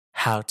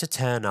how to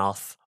turn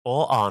off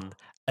or on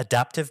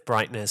adaptive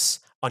brightness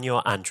on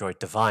your Android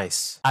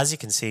device. As you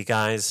can see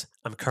guys,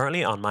 I'm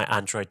currently on my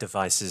Android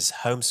device's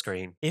home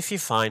screen. If you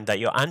find that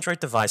your Android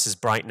device's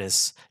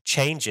brightness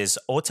changes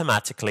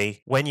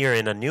automatically when you're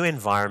in a new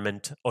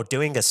environment or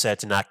doing a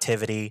certain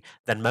activity,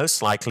 then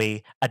most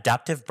likely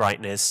adaptive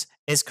brightness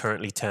is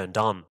currently turned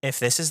on. If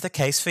this is the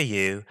case for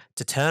you,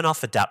 to turn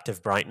off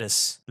adaptive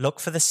brightness, look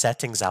for the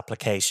settings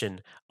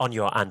application on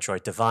your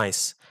Android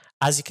device.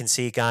 As you can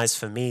see guys,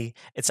 for me,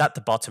 it's at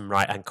the bottom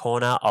right hand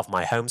corner of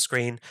my home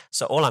screen,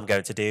 so all I'm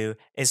going to do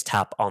is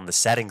tap on the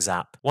settings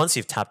app. Once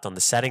you've tapped on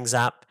the settings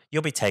app,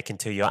 you'll be taken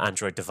to your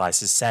Android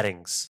device's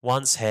settings.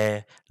 Once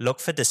here, look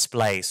for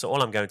display, so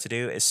all I'm going to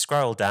do is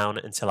scroll down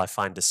until I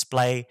find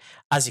display.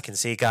 As you can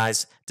see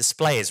guys,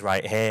 display is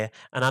right here,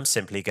 and I'm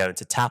simply going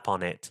to tap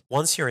on it.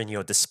 Once you're in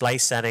your display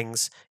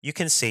settings, you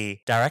can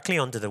see directly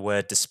under the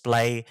word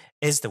display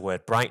is the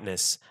word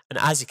brightness. And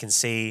as you can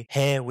see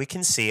here, we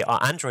can see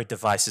our Android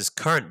device's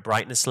current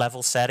brightness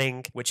level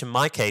setting, which in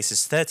my case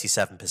is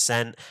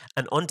 37%,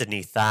 and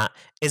underneath that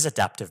is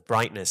adaptive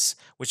brightness,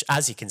 which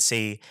as you can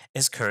see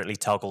is currently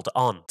toggled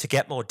on. To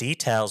get more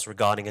details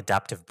regarding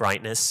adaptive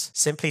brightness,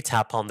 simply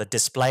tap on the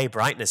display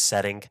brightness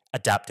setting,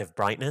 adaptive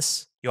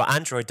brightness. Your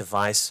Android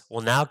device will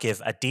now give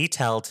a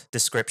detailed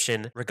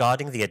description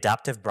regarding the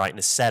adaptive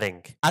brightness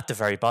setting. At the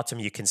very bottom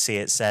you can see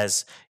it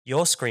says,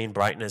 your screen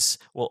brightness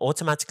will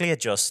automatically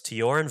adjust to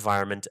your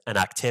environment and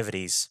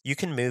activities. You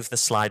can move the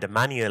slider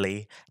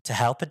manually to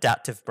help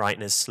adaptive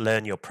brightness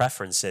learn your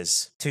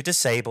preferences. To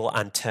disable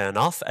and turn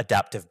off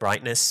adaptive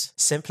brightness,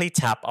 simply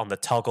tap on the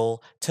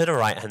toggle to the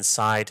right hand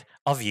side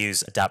of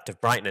Use Adaptive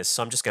Brightness.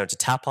 So I'm just going to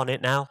tap on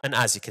it now, and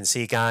as you can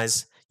see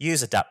guys,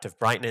 Use Adaptive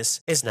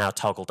Brightness is now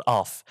toggled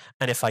off.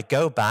 And if I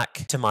go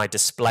back to my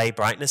display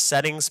brightness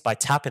settings by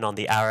tapping on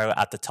the arrow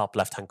at the top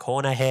left hand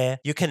corner here,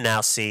 you can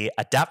now see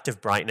Adaptive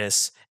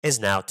Brightness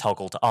is now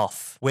toggled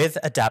off. With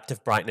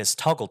Adaptive Brightness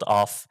toggled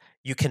off,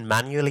 you can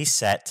manually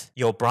set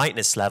your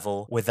brightness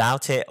level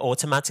without it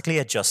automatically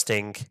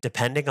adjusting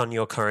depending on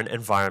your current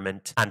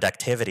environment and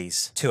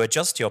activities. To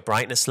adjust your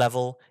brightness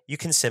level, you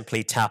can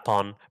simply tap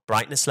on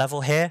brightness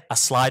level here. A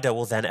slider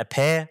will then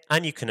appear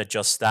and you can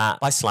adjust that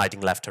by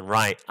sliding left and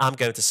right. I'm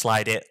going to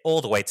slide it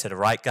all the way to the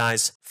right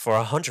guys for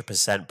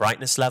 100%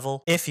 brightness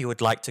level. If you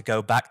would like to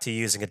go back to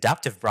using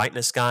adaptive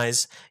brightness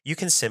guys, you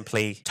can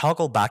simply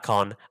toggle back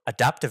on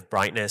adaptive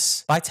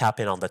brightness by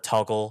tapping on the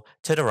toggle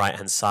to the right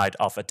hand side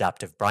of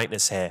adaptive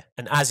brightness here.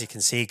 And as you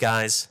can see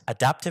guys,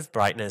 adaptive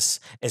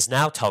brightness is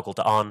now toggled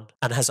on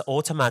and has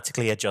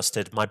automatically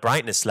adjusted my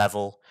brightness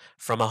level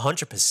from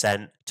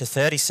 100% to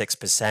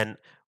 36%,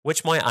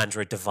 which my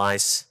Android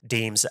device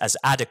deems as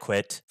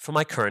adequate for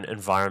my current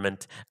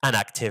environment and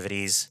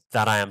activities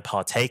that I am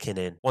partaking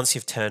in. Once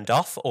you've turned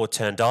off or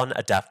turned on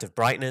adaptive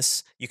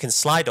brightness, you can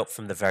slide up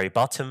from the very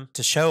bottom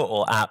to show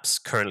all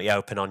apps currently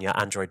open on your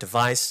Android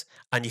device,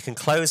 and you can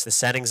close the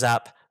settings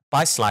app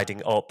by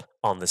sliding up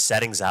on the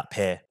settings app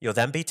here. You'll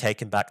then be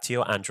taken back to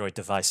your Android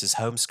device's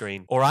home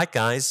screen. Alright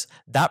guys,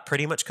 that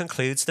pretty much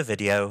concludes the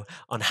video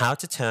on how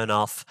to turn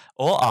off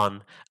or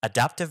on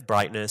adaptive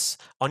brightness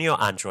on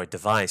your Android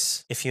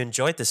device. If you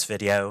enjoyed this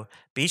video,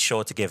 be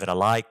sure to give it a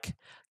like,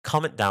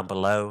 comment down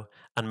below,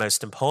 and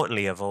most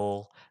importantly of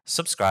all,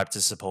 subscribe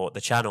to support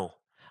the channel.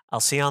 I'll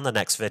see you on the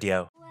next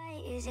video.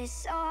 Why is it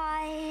so